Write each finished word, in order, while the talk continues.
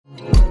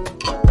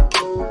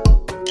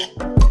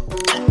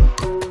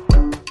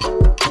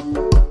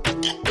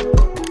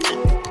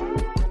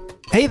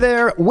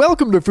there,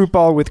 welcome to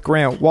Football with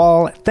Grant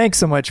Wahl. Thanks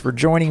so much for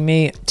joining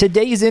me.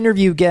 Today's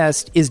interview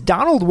guest is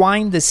Donald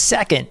Wine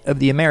II of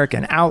the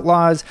American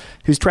Outlaws,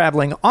 who's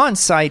traveling on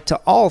site to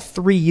all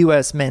 3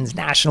 U.S. men's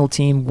national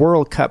team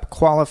World Cup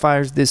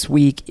qualifiers this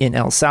week in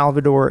El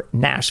Salvador,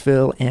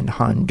 Nashville, and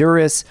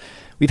Honduras.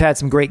 We've had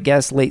some great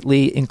guests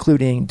lately,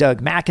 including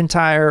Doug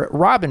McIntyre,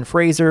 Robin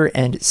Fraser,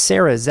 and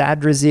Sarah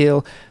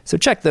Zadrazil, so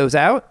check those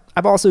out.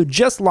 I've also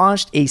just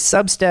launched a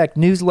Substack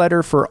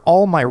newsletter for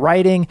all my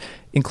writing,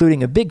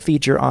 including a big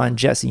feature on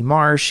Jesse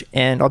Marsch,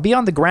 and I'll be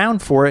on the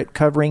ground for it,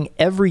 covering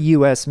every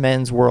U.S.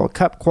 Men's World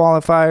Cup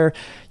qualifier.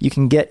 You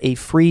can get a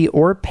free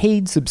or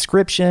paid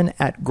subscription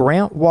at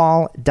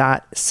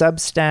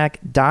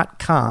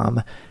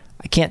grantwahl.substack.com.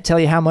 I can't tell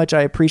you how much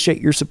I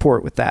appreciate your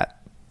support with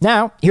that.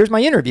 Now, here's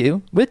my interview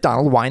with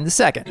Donald Wine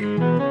II.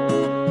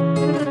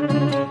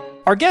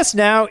 Our guest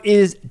now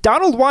is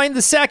Donald Wine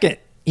II.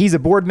 He's a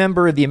board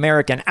member of the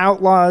American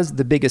Outlaws,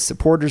 the biggest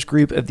supporters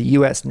group of the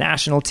U.S.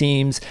 national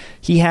teams.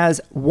 He has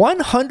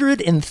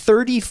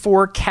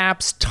 134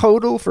 caps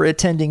total for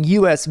attending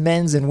U.S.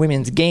 men's and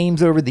women's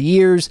games over the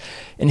years,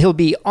 and he'll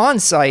be on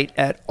site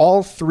at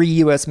all 3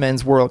 U.S.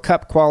 men's World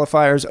Cup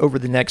qualifiers over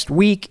the next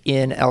week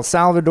in El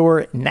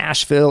Salvador,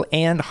 Nashville,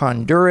 and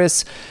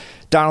Honduras.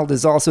 Donald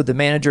is also the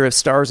manager of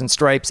Stars and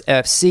Stripes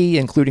FC,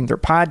 including their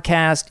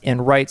podcast,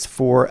 and writes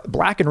for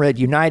Black and Red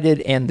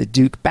United and the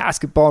Duke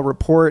Basketball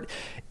Report.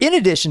 In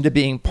addition to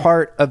being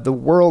part of the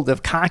World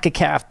of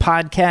CONCACAF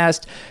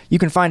podcast, you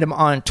can find him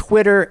on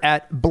Twitter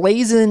at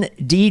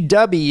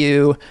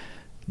BlazinDW.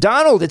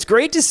 Donald, it's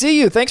great to see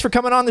you. Thanks for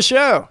coming on the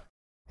show.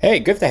 Hey,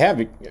 good to have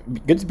you.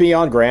 Good to be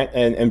on, Grant,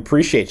 and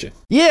appreciate you.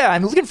 Yeah,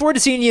 I'm looking forward to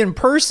seeing you in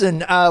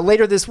person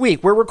later this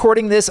week. We're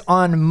recording this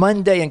on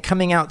Monday and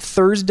coming out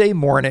Thursday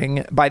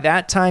morning. By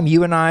that time,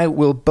 you and I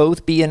will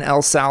both be in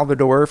El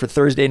Salvador for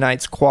Thursday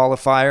night's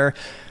qualifier.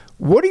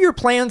 What are your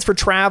plans for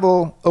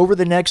travel over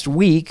the next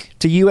week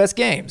to U.S.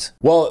 games?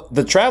 Well,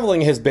 the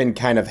traveling has been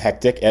kind of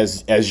hectic,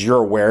 as you're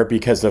aware,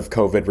 because of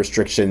COVID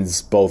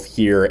restrictions both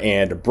here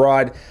and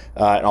abroad,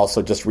 and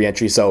also just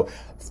reentry. So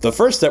the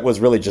first step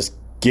was really just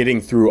getting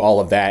through all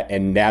of that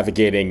and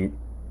navigating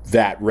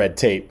that red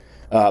tape.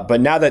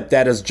 But now that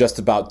that is just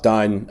about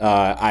done,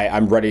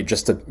 I'm ready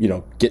just to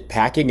get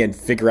packing and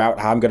figure out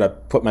how I'm going to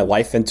put my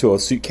life into a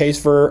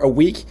suitcase for a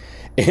week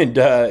and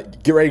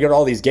get ready to go to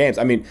all these games.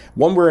 I mean,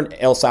 when we're in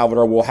El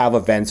Salvador, we'll have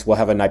events. We'll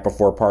have a night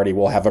before party.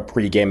 We'll have a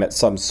pregame at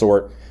some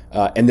sort.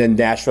 And then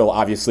Nashville,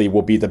 obviously,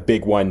 will be the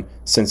big one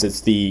since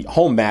it's the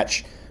home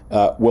match.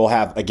 We'll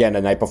have, again,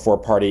 a night before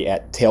party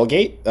at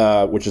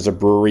Tailgate, which is a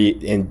brewery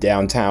in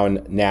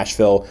downtown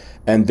Nashville.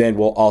 And then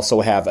we'll also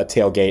have a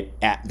tailgate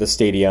at the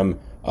stadium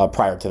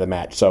prior to the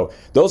match. So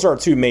those are our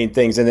 2 main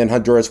things. And then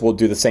Honduras will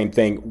do the same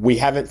thing. We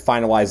haven't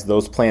finalized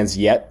those plans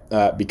yet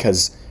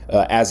because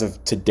as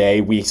of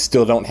today, we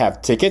still don't have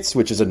tickets,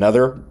 which is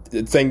another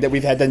thing that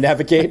we've had to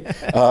navigate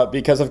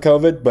because of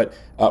COVID. But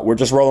we're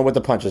just rolling with the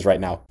punches right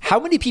now.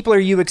 How many people are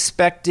you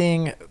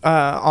expecting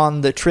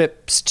on the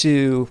trips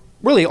to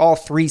really all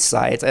 3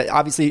 sites?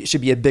 Obviously, it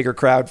should be a bigger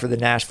crowd for the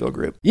Nashville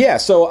group. Yeah,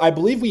 so I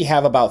believe we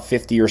have about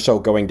 50 or so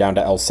going down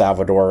to El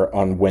Salvador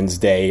on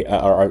Wednesday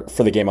or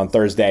for the game on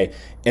Thursday.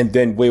 And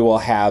then we will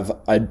have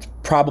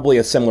probably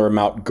a similar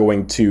amount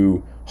going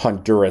to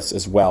Honduras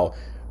as well.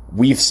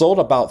 We've sold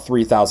about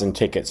 3,000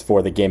 tickets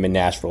for the game in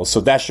Nashville,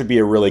 so that should be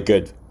a really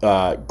good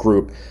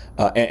group.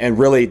 And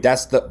really,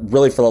 that's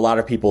really for a lot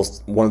of people,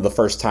 one of the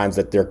first times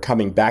that they're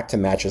coming back to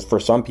matches. For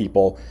some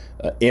people,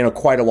 in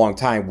quite a long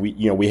time,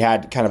 we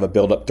had kind of a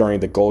buildup during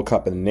the Gold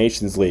Cup and the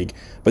Nations League,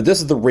 but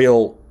this is the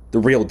real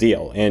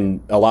deal, and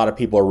a lot of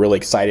people are really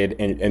excited.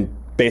 And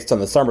based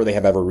on the summer, they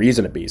have every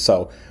reason to be.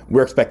 So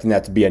we're expecting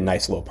that to be a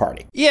nice little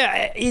party.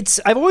 Yeah,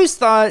 I've always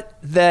thought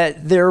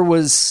that there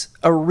was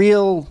a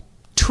real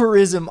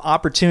tourism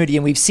opportunity,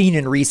 and we've seen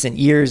in recent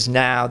years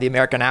now the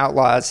American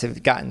Outlaws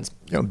have gotten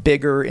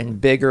bigger and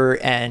bigger,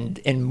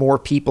 and more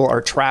people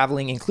are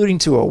traveling, including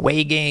to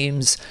away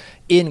games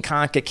in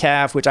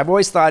CONCACAF, which I've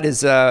always thought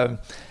is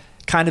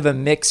kind of a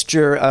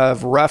mixture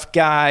of rough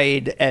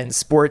guide and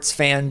sports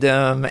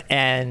fandom.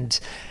 And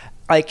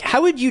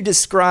how would you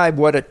describe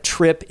what a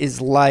trip is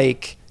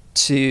like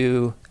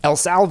to El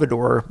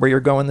Salvador, where you're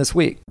going this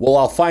week? Well,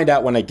 I'll find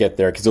out when I get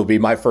there because it'll be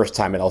my first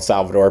time in El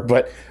Salvador.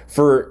 But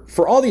for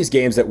all these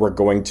games that we're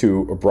going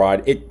to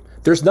abroad,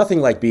 there's nothing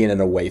like being an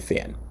away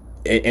fan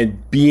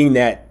and being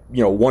that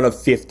one of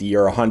 50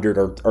 or 100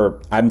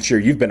 or I'm sure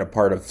you've been a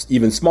part of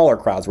even smaller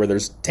crowds where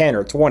there's 10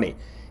 or 20,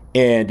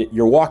 and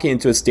you're walking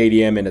into a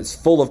stadium and it's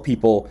full of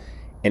people.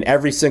 And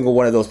every single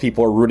one of those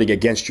people are rooting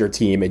against your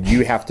team, and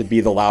you have to be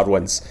the loud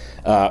ones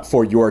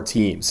for your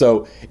team.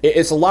 So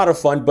it's a lot of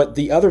fun. But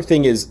the other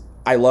thing is,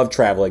 I love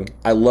traveling.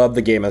 I love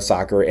the game of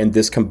soccer, and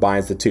this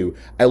combines the two.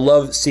 I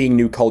love seeing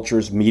new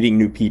cultures, meeting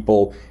new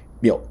people,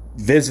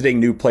 visiting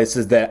new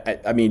places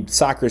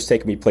soccer has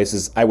taken me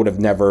places I would have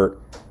never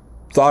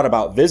thought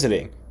about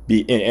visiting.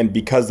 And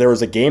because there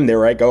was a game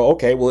there, I go,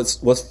 okay, well,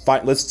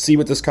 let's see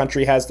what this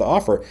country has to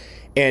offer.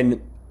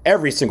 And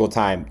every single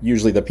time,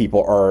 usually the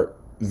people are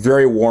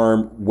very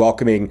warm,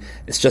 welcoming.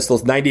 It's just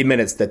those 90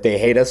 minutes that they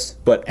hate us,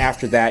 but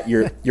after that,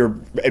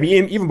 I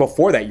mean, even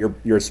before that,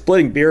 you're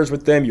splitting beers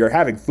with them, you're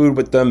having food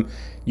with them,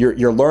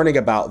 you're learning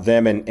about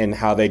them and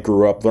how they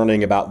grew up,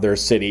 learning about their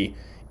city,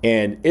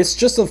 and it's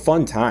just a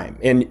fun time.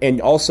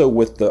 And also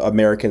with the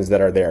Americans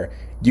that are there,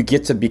 you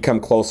get to become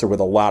closer with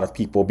a lot of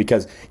people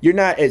because you're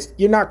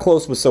not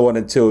close with someone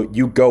until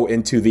you go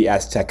into the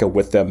Azteca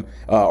with them,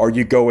 or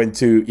you go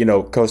into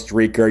Costa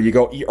Rica, or you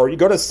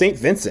go to St.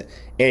 Vincent,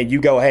 and you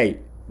go, hey,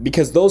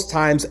 because those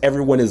times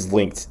everyone is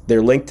linked.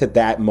 They're linked to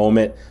that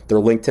moment. They're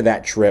linked to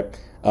that trip.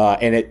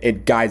 And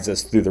it guides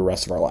us through the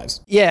rest of our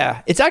lives.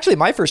 Yeah, it's actually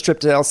my first trip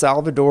to El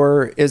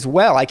Salvador as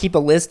well. I keep a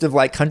list of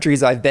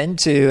countries I've been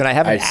to, and I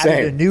haven't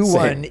added a new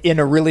one in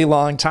a really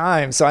long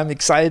time. So I'm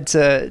excited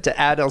to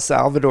add El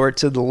Salvador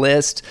to the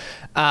list.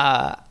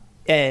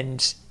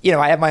 And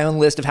I have my own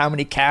list of how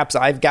many caps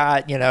I've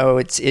got.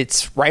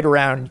 It's right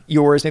around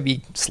yours,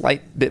 maybe a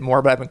slight bit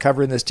more, but I've been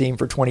covering this team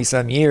for 20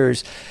 some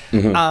years.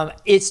 Mm-hmm.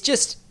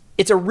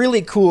 It's a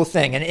really cool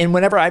thing. And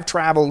whenever I've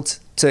traveled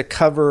to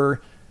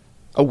cover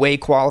away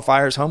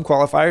qualifiers, home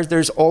qualifiers,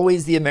 there's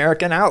always the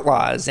American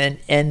Outlaws.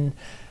 And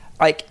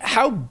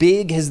how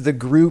big has the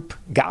group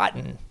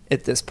gotten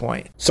at this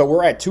point? So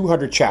we're at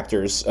 200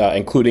 chapters,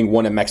 including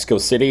one in Mexico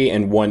City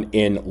and one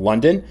in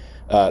London.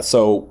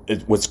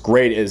 What's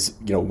great is,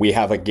 we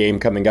have a game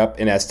coming up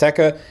in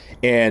Azteca,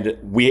 and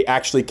we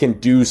actually can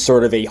do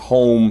sort of a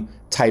home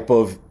type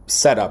of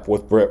setup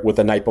with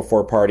a night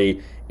before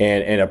party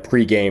and a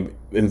pregame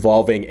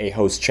involving a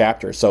host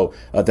chapter. So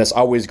that's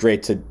always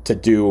great to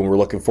do, and we're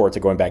looking forward to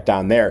going back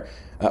down there.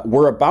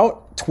 We're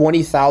about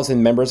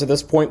 20,000 members at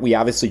this point. We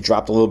obviously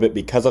dropped a little bit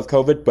because of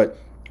COVID, but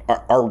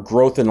our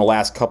growth in the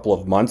last couple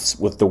of months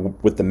with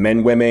the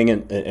men, women,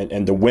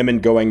 and the women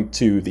going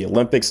to the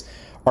Olympics,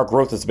 our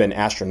growth has been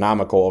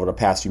astronomical over the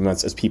past few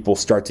months as people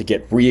start to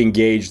get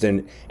re-engaged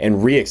and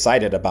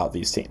re-excited about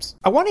these teams.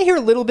 I want to hear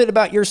a little bit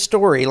about your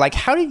story.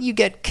 How did you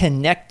get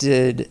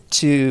connected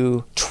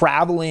to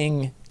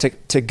traveling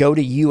to go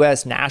to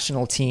U.S.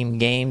 national team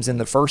games in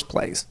the first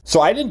place?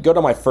 So I didn't go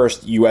to my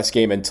first U.S.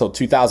 game until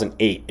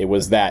 2008. It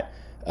was that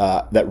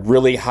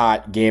really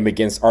hot game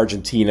against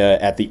Argentina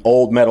at the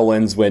old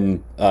Meadowlands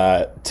when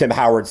Tim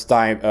Howard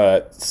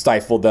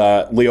stifled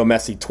Leo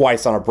Messi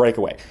twice on a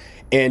breakaway.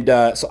 And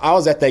so I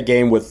was at that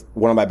game with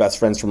one of my best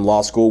friends from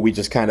law school. We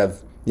just kind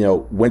of,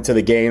 went to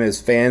the game as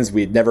fans.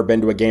 We'd never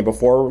been to a game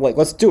before. We're like,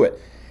 let's do it.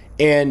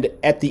 And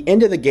at the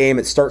end of the game,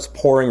 it starts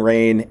pouring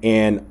rain,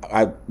 and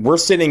we're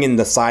sitting in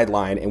the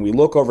sideline, and we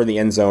look over the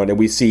end zone, and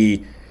we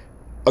see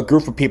a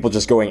group of people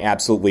just going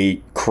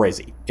absolutely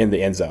crazy in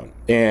the end zone.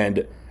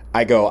 And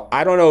I go,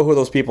 I don't know who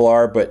those people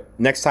are, but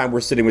next time we're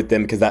sitting with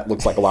them because that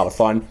looks like a lot of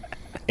fun.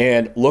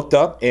 And looked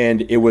up,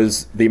 and it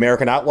was the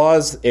American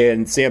Outlaws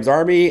and Sam's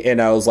Army, and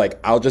I was like,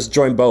 I'll just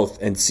join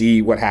both and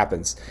see what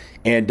happens.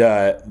 And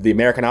the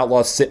American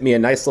Outlaws sent me a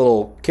nice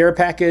little care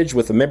package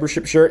with a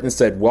membership shirt and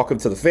said, welcome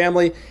to the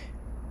family.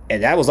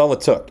 And that was all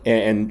it took.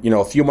 And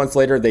a few months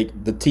later,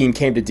 the team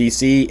came to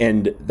D.C.,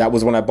 and that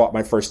was when I bought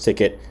my first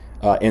ticket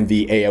in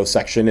the AO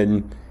section.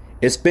 And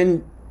it's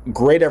been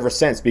great ever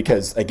since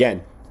because,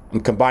 again,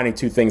 I'm combining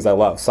two things I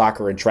love,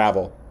 soccer and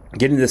travel.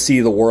 Getting to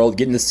see the world,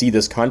 getting to see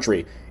this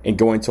country, and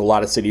going to a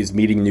lot of cities,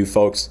 meeting new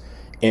folks,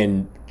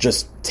 and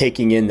just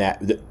taking in that.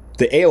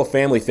 The AO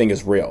family thing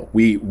is real.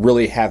 We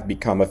really have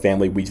become a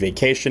family. We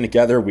vacation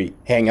together. We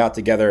hang out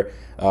together.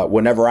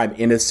 Whenever I'm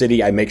in a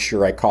city, I make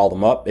sure I call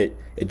them up. It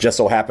just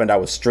so happened I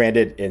was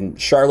stranded in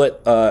Charlotte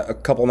a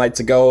couple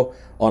nights ago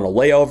on a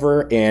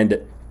layover,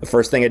 and the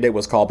first thing I did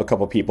was call up a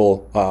couple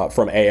people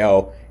from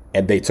AO,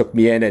 and they took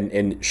me in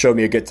and showed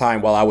me a good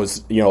time while I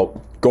was,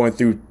 going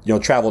through,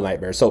 travel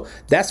nightmares. So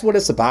that's what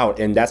it's about,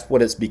 and that's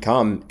what it's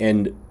become.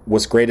 And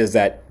what's great is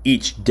that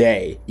each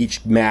day,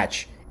 each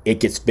match, it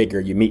gets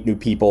bigger. You meet new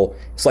people.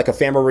 It's like a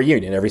family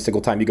reunion every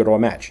single time you go to a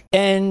match.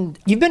 And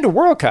you've been to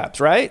World Cups,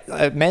 right?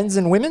 Men's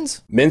and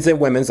women's? Men's and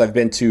women's. I've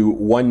been to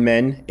 1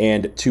 men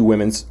and 2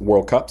 women's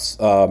World Cups.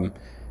 I'm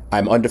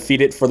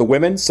undefeated for the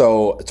women,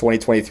 so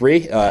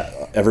 2023.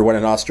 Everyone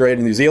in Australia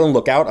and New Zealand,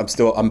 look out!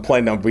 I'm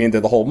planning on being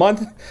there the whole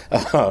month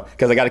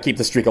because I got to keep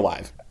the streak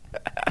alive.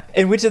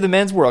 And which of the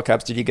men's World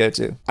Cups did you go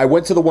to? I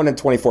went to the one in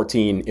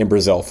 2014 in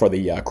Brazil for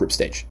the group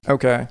stage.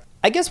 Okay.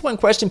 I guess one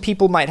question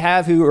people might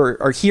have who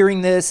are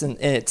hearing this and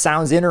it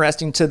sounds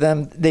interesting to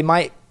them,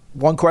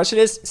 one question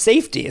is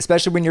safety,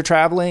 especially when you're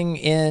traveling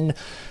in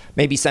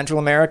maybe Central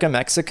America,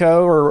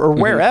 Mexico, or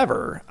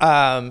wherever.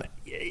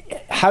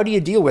 How do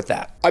you deal with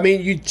that? I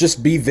mean, you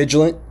just be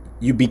vigilant,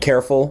 you be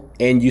careful,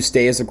 and you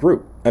stay as a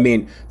group. I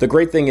mean, the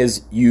great thing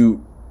is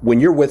when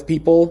you're with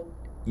people,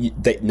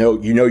 they know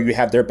you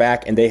have their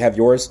back and they have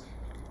yours.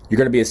 You're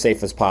going to be as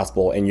safe as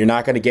possible, and you're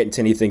not going to get into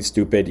anything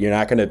stupid. You're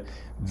not going to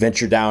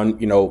venture down,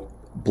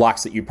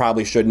 blocks that you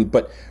probably shouldn't.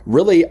 But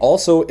really,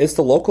 also, it's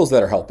the locals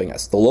that are helping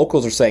us. The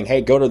locals are saying, "Hey,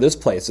 go to this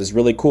place. It's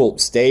really cool.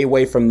 Stay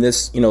away from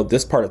this,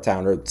 this part of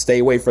town, or stay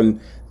away from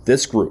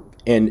this group."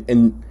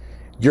 And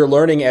you're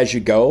learning as you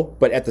go.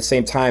 But at the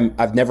same time,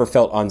 I've never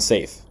felt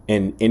unsafe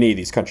in any of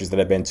these countries that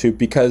I've been to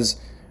because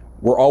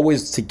we're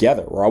always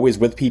together. We're always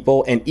with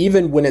people. And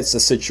even when it's a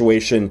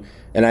situation,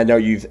 and I know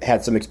you've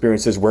had some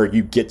experiences where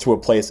you get to a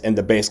place and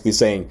they're basically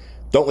saying,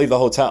 don't leave the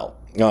hotel.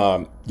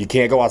 You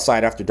can't go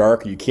outside after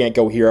dark. You can't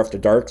go here after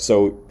dark.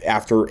 So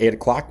after 8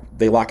 o'clock,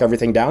 they lock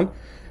everything down.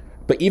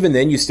 But even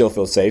then, you still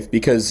feel safe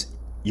because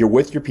you're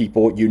with your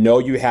people. You know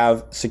you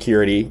have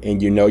security,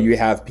 and you know you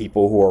have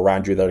people who are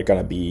around you that are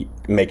going to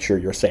make sure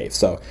you're safe.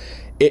 So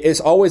it's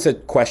always a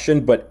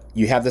question, but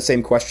you have the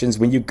same questions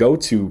when you go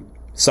to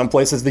some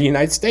places in the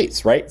United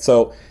States, right?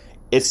 So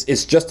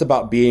it's just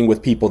about being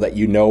with people that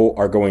you know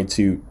are going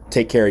to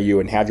take care of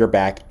you and have your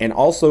back, and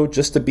also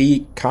just to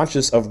be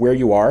conscious of where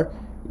you are,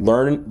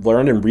 learn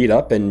and read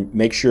up and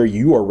make sure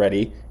you are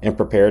ready and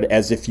prepared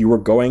as if you were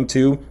going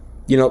to,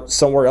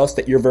 somewhere else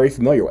that you're very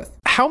familiar with.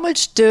 How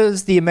much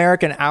does the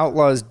American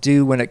Outlaws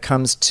do when it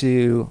comes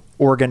to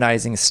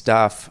organizing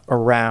stuff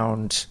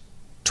around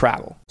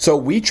travel? So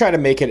we try to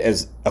make it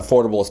as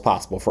affordable as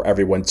possible for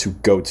everyone to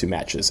go to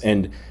matches,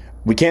 and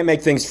we can't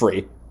make things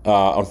free.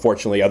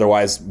 Unfortunately,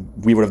 otherwise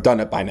we would have done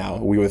it by now.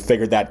 We would have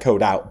figured that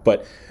code out.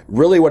 But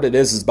really what it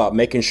is about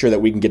making sure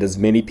that we can get as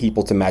many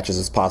people to matches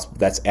as possible.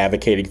 That's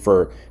advocating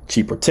for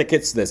cheaper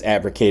tickets. That's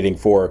advocating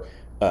for,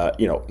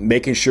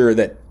 making sure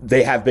that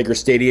they have bigger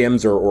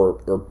stadiums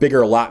or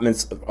bigger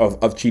allotments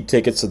of cheap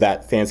tickets so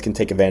that fans can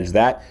take advantage of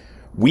that.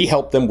 We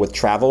help them with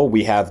travel.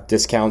 We have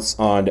discounts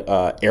on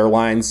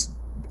airlines,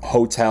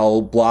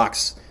 hotel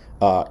blocks,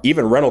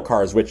 even rental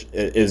cars, which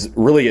is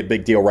really a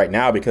big deal right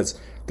now because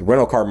the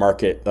rental car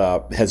market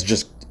has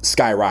just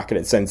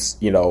skyrocketed since,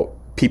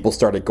 people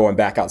started going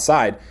back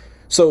outside.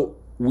 So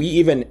we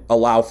even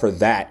allow for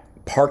that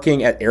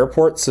parking at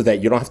airports so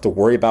that you don't have to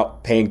worry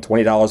about paying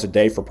 $20 a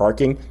day for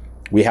parking.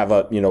 We have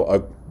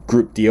a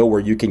group deal where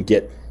you can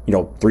get,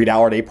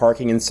 $3 a day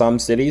parking in some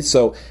cities.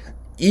 So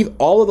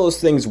all of those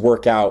things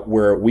work out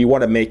where we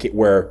want to make it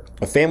where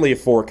a family of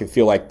four can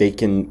feel like they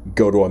can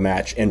go to a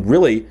match. And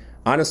really,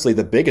 honestly,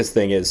 the biggest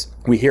thing is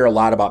we hear a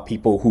lot about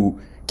people who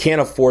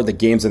can't afford the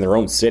games in their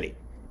own city.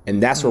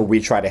 And that's where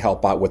we try to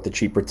help out with the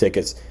cheaper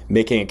tickets,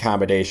 making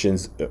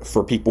accommodations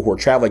for people who are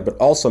traveling, but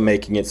also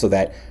making it so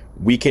that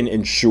we can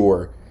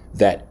ensure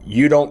that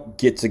you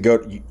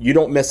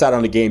don't miss out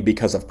on the game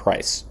because of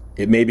price.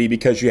 It may be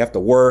because you have to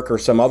work or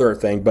some other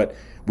thing, but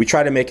we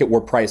try to make it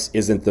where price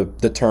isn't the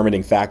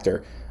determining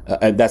factor.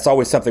 And that's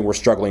always something we're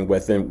struggling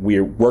with. And we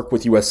work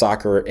with U.S.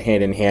 Soccer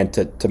hand in hand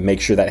to make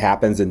sure that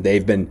happens. And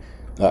they've been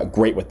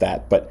great with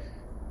that. But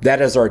that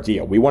is our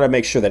deal. We want to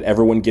make sure that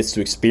everyone gets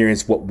to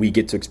experience what we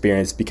get to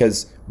experience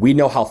because we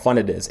know how fun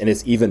it is. And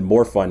it's even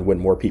more fun when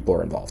more people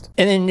are involved.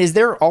 And then is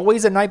there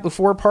always a night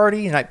before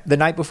party, the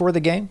night before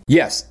the game?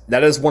 Yes,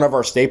 that is one of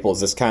our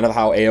staples. It's kind of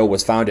how AO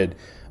was founded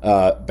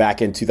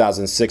back in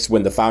 2006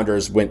 when the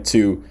founders went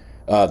to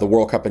the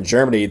World Cup in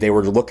Germany. They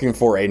were looking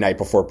for a night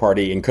before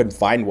party and couldn't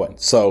find one.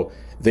 So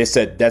they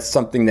said that's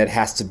something that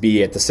has to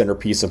be at the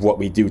centerpiece of what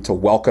we do to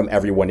welcome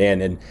everyone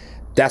in. And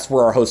that's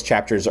where our host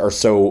chapters are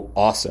so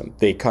awesome.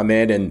 They come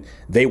in and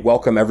they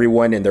welcome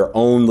everyone in their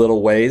own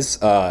little ways.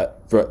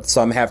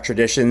 Some have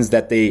traditions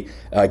that they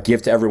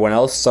give to everyone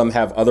else. Some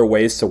have other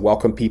ways to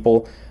welcome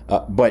people.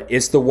 But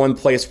it's the one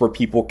place where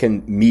people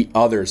can meet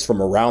others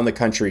from around the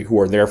country who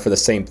are there for the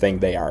same thing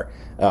they are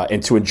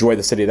and to enjoy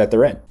the city that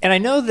they're in. And I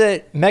know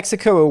that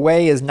Mexico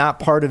away is not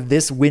part of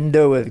this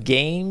window of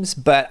games,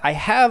 but I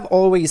have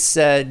always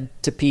said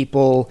to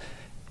people,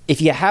 if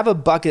you have a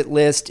bucket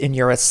list and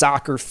you're a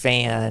soccer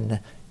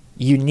fan,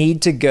 you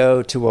need to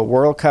go to a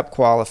World Cup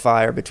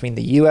qualifier between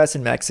the U.S.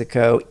 and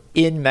Mexico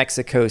in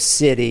Mexico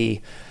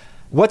City.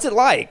 What's it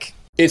like?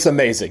 It's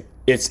amazing.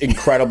 It's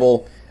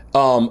incredible. A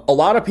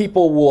lot of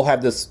people will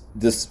have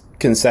this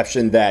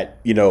conception that,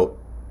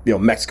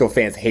 Mexico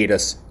fans hate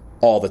us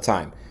all the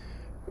time.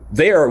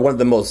 They are one of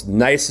the most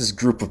nicest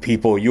group of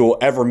people you will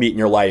ever meet in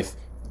your life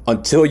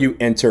until you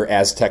enter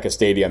Azteca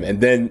Stadium,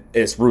 and then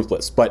it's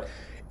ruthless. But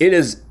it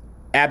is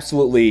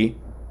absolutely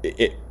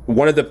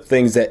one of the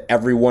things that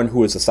everyone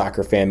who is a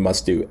soccer fan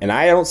must do. And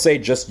I don't say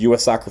just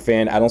U.S. soccer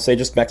fan. I don't say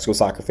just Mexico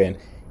soccer fan.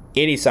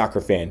 Any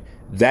soccer fan,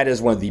 that is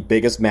one of the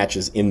biggest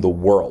matches in the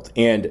world.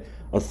 And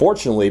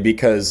unfortunately,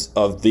 because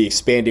of the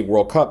expanding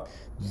World Cup,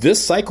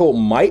 this cycle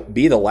might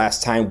be the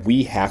last time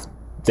we have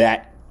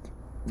that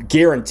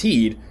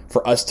guaranteed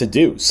for us to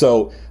do.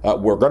 So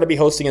we're going to be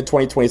hosting in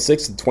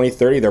 2026 and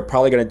 2030. They're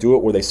probably going to do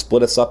it where they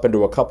split us up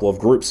into a couple of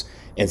groups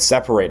and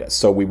separate us.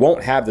 So we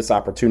won't have this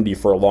opportunity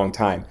for a long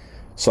time.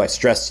 So I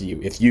stress to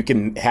you, if you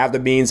can have the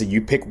means and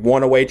you pick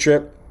one away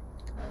trip,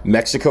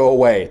 Mexico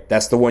away,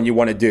 that's the one you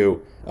want to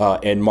do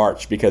in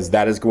March, because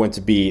that is going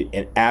to be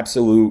an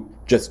absolute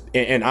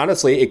and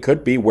honestly, it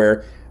could be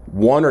where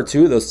one or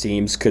two of those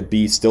teams could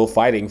be still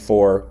fighting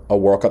for a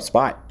World Cup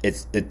spot.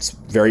 It's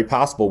very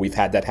possible. We've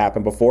had that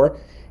happen before.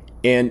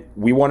 And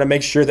we want to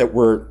make sure that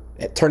we're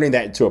turning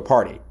that into a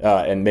party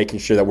and making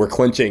sure that we're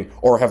clinching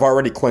or have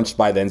already clinched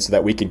by then so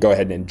that we can go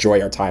ahead and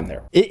enjoy our time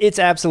there. It's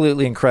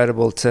absolutely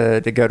incredible to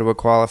go to a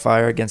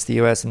qualifier against the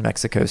U.S. and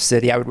Mexico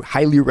City. I would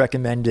highly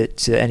recommend it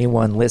to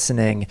anyone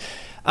listening.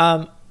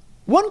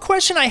 One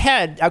question I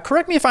had,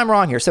 correct me if I'm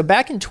wrong here. So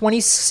back in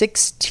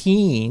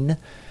 2016,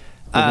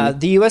 the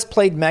U.S.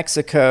 played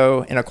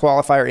Mexico in a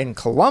qualifier in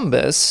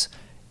Columbus,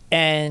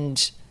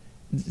 and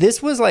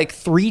this was like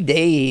 3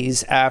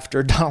 days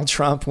after Donald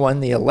Trump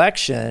won the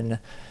election.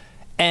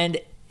 And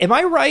am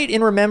I right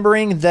in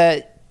remembering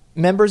that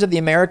members of the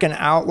American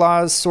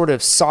Outlaws sort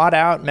of sought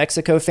out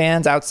Mexico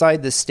fans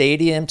outside the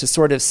stadium to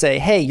sort of say,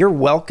 hey, you're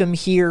welcome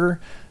here.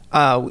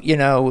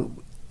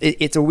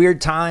 It's a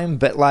weird time,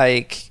 but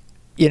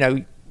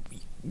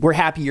we're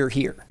happy you're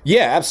here.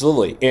 Yeah,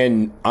 absolutely.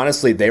 And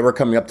honestly, they were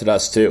coming up to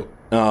us too.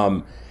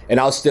 And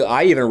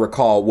I even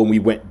recall when we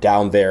went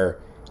down there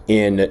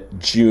in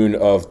June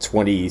of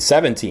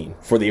 2017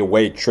 for the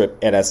away trip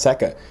at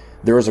Azteca,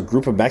 there was a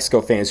group of Mexico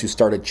fans who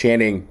started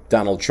chanting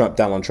Donald Trump,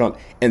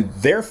 and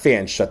their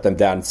fans shut them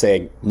down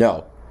saying,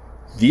 no,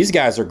 these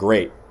guys are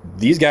great.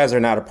 These guys are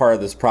not a part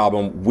of this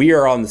problem. We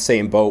are on the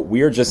same boat.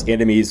 We are just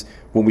enemies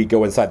when we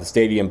go inside the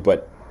stadium.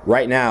 But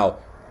right now,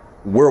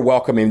 we're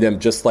welcoming them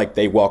just like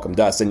they welcomed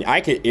us. And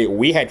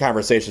we had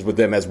conversations with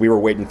them as we were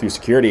waiting through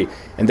security,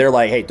 and they're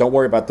like, hey, don't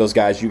worry about those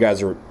guys. You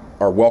guys are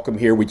welcome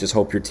here. We just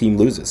hope your team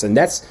loses. And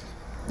that's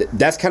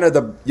kind of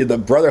the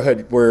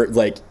brotherhood where,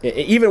 like,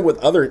 even with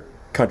other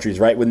countries,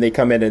 right, when they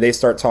come in and they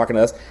start talking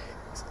to us,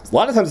 a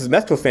lot of times the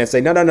Mexico fans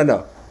say,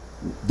 no.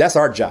 That's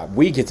our job.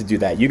 We get to do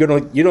that. You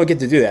don't get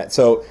to do that.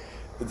 So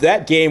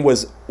that game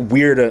was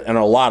weird on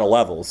a lot of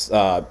levels,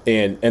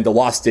 and the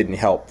loss didn't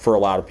help for a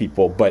lot of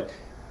people. But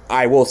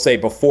I will say,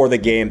 before the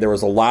game, there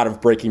was a lot of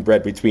breaking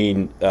bread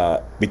between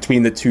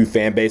the two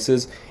fan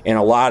bases, and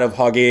a lot of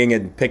hugging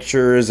and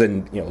pictures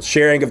and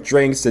sharing of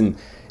drinks, and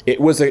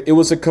it was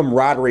a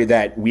camaraderie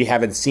that we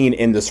haven't seen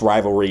in this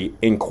rivalry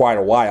in quite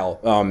a while.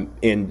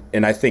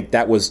 And I think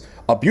that was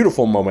a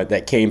beautiful moment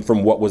that came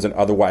from what was an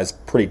otherwise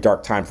pretty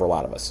dark time for a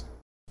lot of us.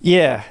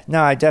 Yeah,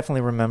 no, I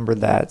definitely remember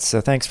that.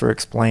 So thanks for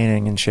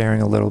explaining and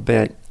sharing a little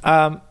bit.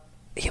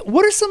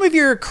 What are some of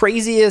your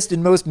craziest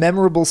and most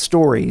memorable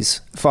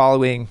stories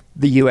following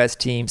the U.S.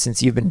 team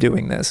since you've been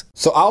doing this?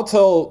 So I'll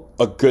tell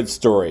a good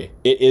story.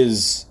 It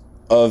is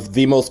of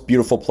the most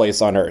beautiful place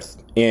on earth.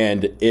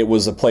 And it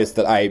was a place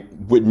that I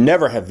would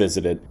never have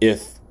visited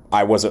if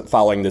I wasn't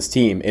following this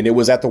team. And it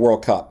was at the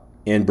World Cup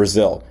in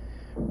Brazil.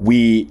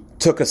 We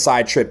took a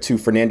side trip to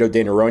Fernando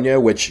de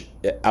Noronha, which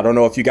I don't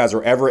know if you guys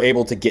are ever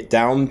able to get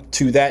down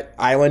to that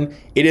island.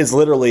 It is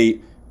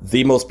literally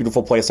the most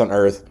beautiful place on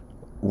earth,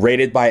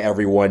 rated by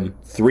everyone.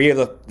 Three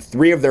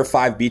of their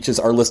 5 beaches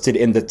are listed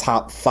in the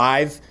top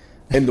 5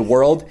 in the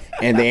world,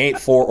 and they ain't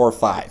 4 or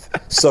 5.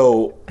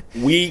 So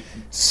we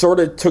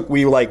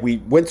we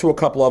went to a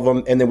couple of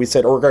them, and then we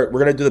said, we're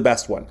going to do the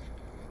best one.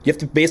 You have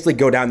to basically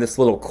go down this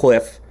little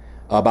cliff,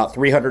 about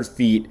 300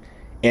 feet,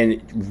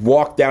 and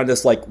walk down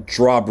this like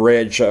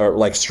drawbridge or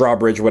like straw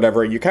bridge,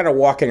 whatever. You're kind of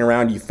walking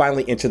around. You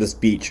finally enter this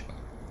beach.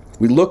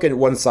 We look at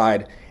one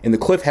side, and the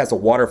cliff has a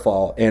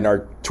waterfall. And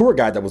our tour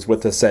guide that was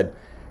with us said,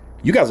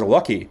 "You guys are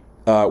lucky.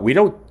 We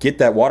don't get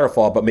that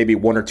waterfall, but maybe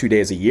 1 or 2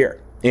 days a year."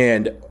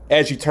 And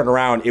as you turn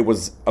around, it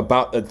was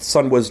the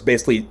sun was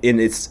basically in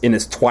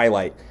its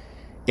twilight.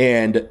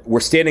 And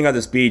we're standing on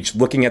this beach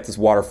looking at this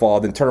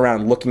waterfall, then turn around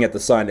and looking at the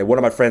sun. And one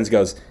of my friends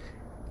goes,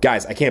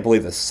 "Guys, I can't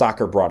believe this.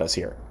 Soccer brought us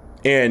here."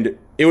 And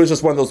it was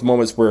just one of those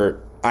moments where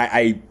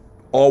I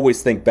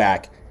always think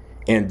back,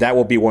 and that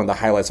will be one of the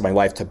highlights of my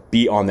life, to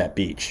be on that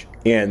beach.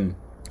 And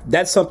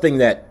that's something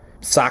that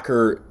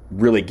soccer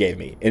really gave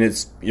me. And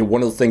it's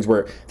one of those things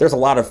where there's a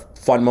lot of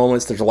fun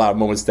moments. There's a lot of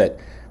moments that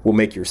will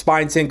make your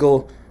spine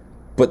tingle.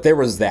 But there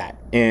was that.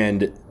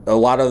 And a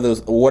lot of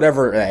those,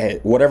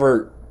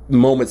 whatever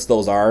moments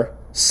those are,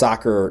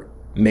 soccer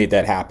made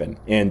that happen.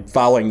 And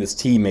following this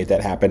team made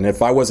that happen. And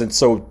if I wasn't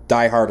so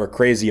diehard or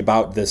crazy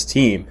about this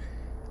team,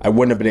 I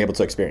wouldn't have been able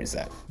to experience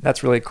that.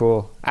 That's really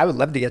cool. I would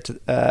love to get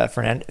to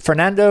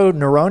Fernando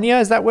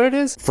Noronha. Is that what it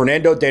is?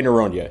 Fernando de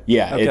Noronha.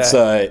 Yeah,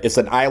 okay. It's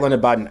an island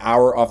about an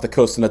hour off the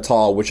coast of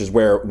Natal, which is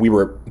where we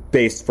were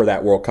based for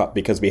that World Cup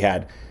because we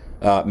had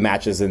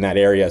matches in that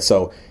area.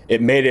 So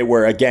it made it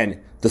where,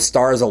 again, the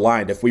stars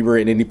aligned. If we were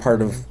in any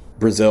part of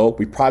Brazil,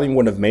 we probably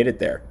wouldn't have made it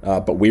there.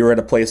 But we were at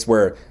a place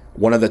where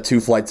one of the 2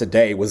 flights a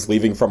day was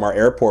leaving from our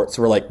airport.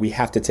 So we're like, we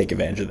have to take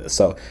advantage of this.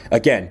 So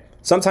again,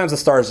 sometimes the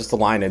stars just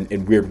align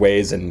in weird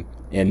ways and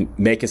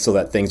make it so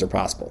that things are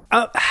possible.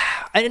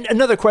 And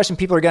another question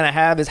people are going to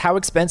have is, how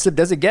expensive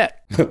does it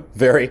get?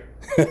 Very.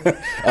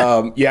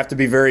 You have to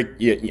be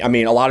very. I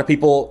mean, a lot of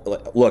people.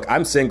 Look,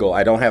 I'm single.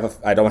 I don't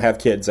have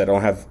kids. I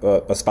don't have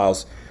a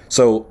spouse.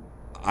 So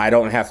I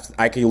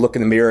can look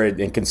in the mirror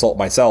and consult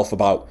myself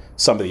about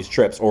some of these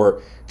trips,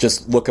 or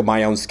just look at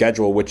my own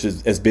schedule, which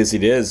is as busy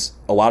as it is.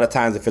 A lot of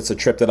times, if it's a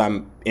trip that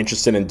I'm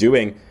interested in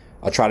doing,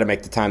 I'll try to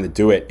make the time to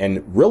do it.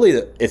 And really,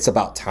 it's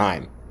about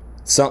time.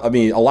 So, I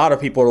mean, a lot of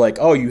people are like,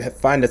 oh, you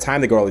find the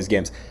time to go to all these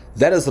games.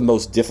 That is the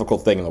most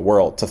difficult thing in the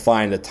world, to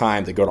find the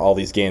time to go to all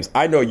these games.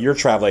 I know you're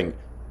traveling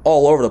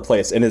all over the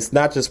place, and it's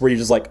not just where you're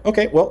just like,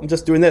 okay, well, I'm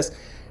just doing this.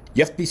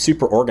 You have to be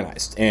super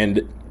organized.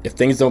 And if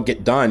things don't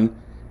get done,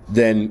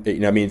 then,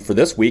 I mean, for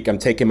this week, I'm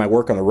taking my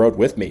work on the road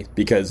with me,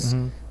 because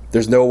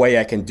there's no way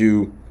I can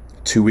do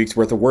 2 weeks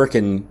worth of work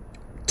in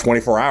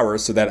 24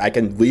 hours so that I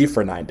can leave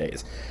for 9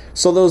 days.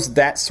 So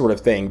that sort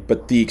of thing.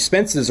 But the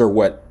expenses are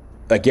what,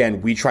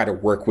 again, we try to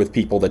work with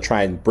people to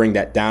try and bring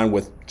that down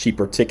with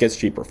cheaper tickets,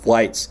 cheaper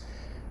flights.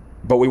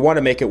 But we want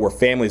to make it where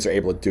families are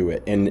able to do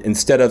it. And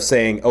instead of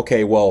saying,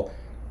 okay, well,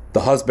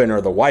 the husband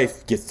or the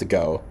wife gets to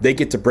go, they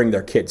get to bring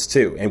their kids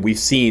too. And we've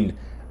seen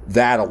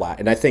that a lot.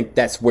 And I think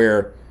that's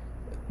where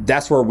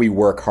we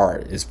work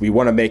hard, is we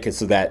want to make it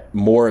so that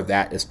more of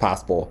that is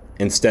possible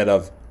instead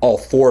of all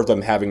four of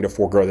them having to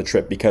forego the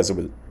trip because it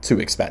was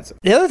too expensive.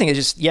 The other thing is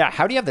just,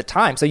 how do you have the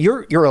time? So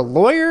you're a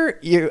lawyer.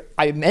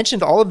 I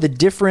mentioned all of the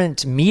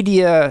different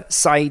media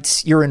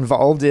sites you're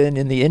involved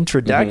in the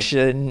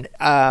introduction.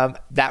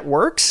 That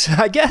works,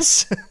 I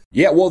guess.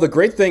 Yeah, well, the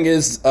great thing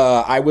is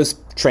I was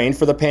trained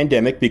for the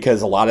pandemic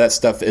because a lot of that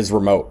stuff is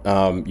remote.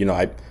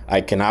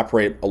 I can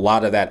operate a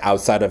lot of that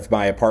outside of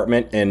my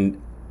apartment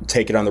and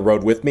take it on the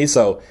road with me.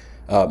 So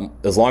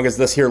as long as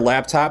this here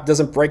laptop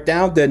doesn't break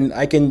down, then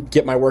I can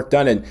get my work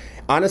done. And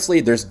honestly,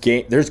 there's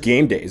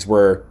game days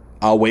where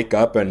I'll wake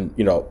up and,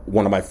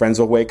 one of my friends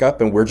will wake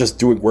up and we're just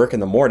doing work in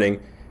the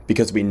morning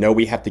because we know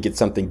we have to get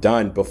something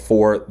done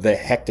before the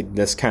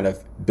hecticness kind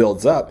of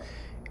builds up.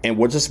 And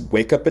we'll just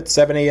wake up at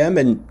 7 a.m.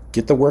 and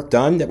get the work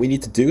done that we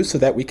need to do so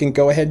that we can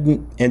go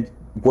ahead and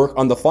work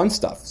on the fun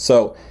stuff.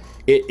 So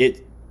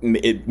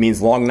it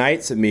means long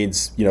nights. It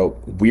means,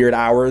 weird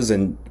hours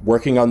and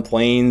working on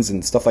planes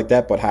and stuff like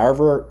that. But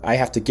however I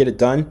have to get it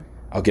done,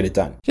 I'll get it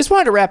done. Just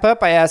wanted to wrap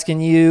up by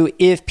asking you,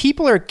 if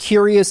people are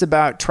curious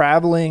about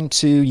traveling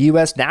to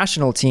U.S.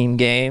 national team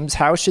games,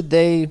 how should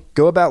they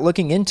go about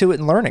looking into it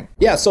and learning?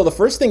 Yeah, so the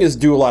first thing is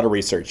do a lot of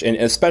research. And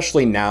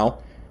especially now,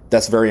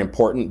 that's very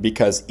important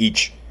because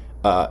each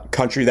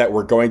country that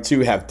we're going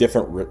to have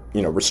different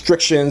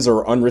restrictions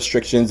or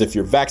unrestrictions. If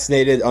you're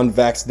vaccinated,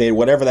 unvaccinated,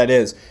 whatever that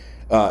is,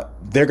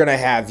 they're going to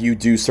have you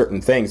do certain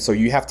things. So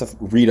you have to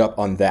read up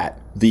on that.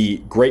 The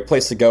great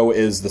place to go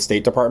is the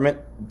State Department.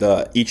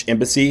 Each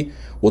embassy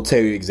will tell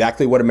you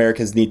exactly what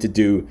Americans need to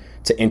do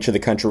to enter the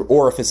country,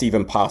 or if it's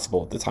even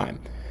possible at the time.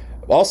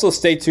 Also,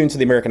 stay tuned to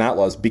the American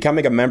Outlaws.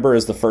 Becoming a member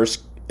is the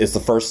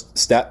first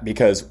step,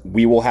 because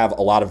we will have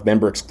a lot of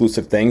member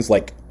exclusive things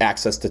like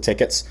access to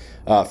tickets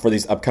for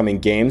these upcoming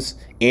games,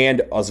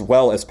 and as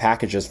well as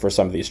packages for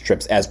some of these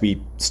trips as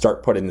we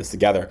start putting this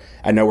together.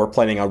 I know we're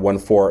planning on one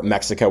for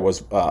Mexico,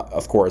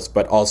 of course,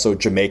 but also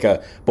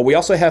Jamaica. But we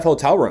also have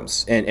hotel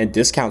rooms and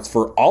discounts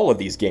for all of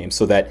these games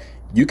so that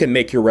you can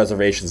make your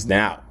reservations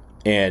now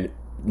and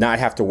not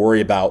have to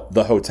worry about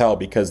the hotel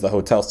because the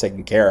hotel's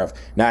taken care of,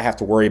 not have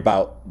to worry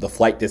about the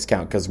flight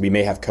discount because we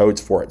may have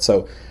codes for it.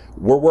 So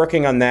we're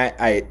working on that.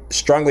 I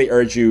strongly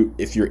urge you,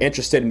 if you're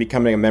interested in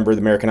becoming a member of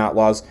the American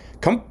Outlaws,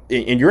 come,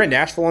 and you're in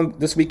Nashville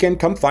this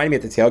weekend, come find me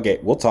at the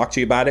tailgate. We'll talk to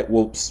you about it.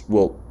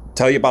 We'll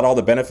tell you about all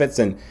the benefits,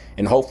 and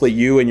hopefully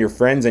you and your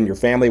friends and your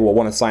family will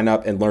want to sign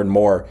up and learn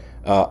more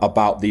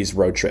about these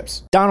road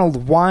trips.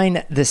 Donald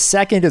Wine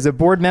II is a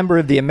board member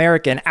of the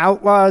American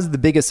Outlaws, the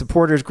biggest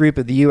supporters group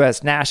of the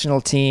U.S.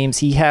 national teams.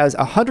 He has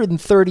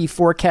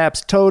 134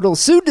 caps total,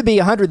 soon to be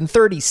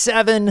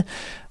 137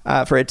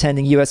 for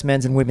attending U.S.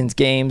 men's and women's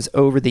games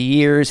over the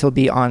years. He'll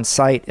be on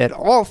site at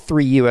all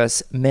 3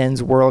 U.S.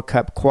 Men's World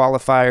Cup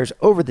qualifiers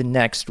over the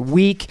next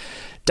week.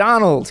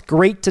 Donald,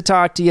 great to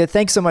talk to you.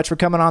 Thanks so much for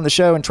coming on the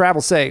show, and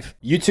travel safe.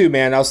 You too,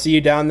 man. I'll see you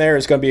down there.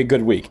 It's going to be a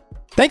good week.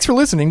 Thanks for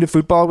listening to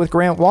Football with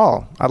Grant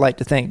Wahl. I'd like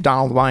to thank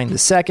Donald Wine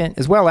II,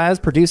 as well as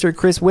producer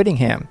Chris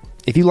Whittingham.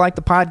 If you like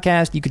the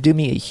podcast, you could do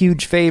me a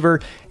huge favor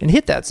and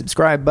hit that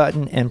subscribe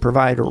button and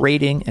provide a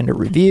rating and a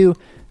review.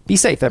 Be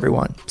safe,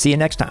 everyone. See you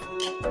next time.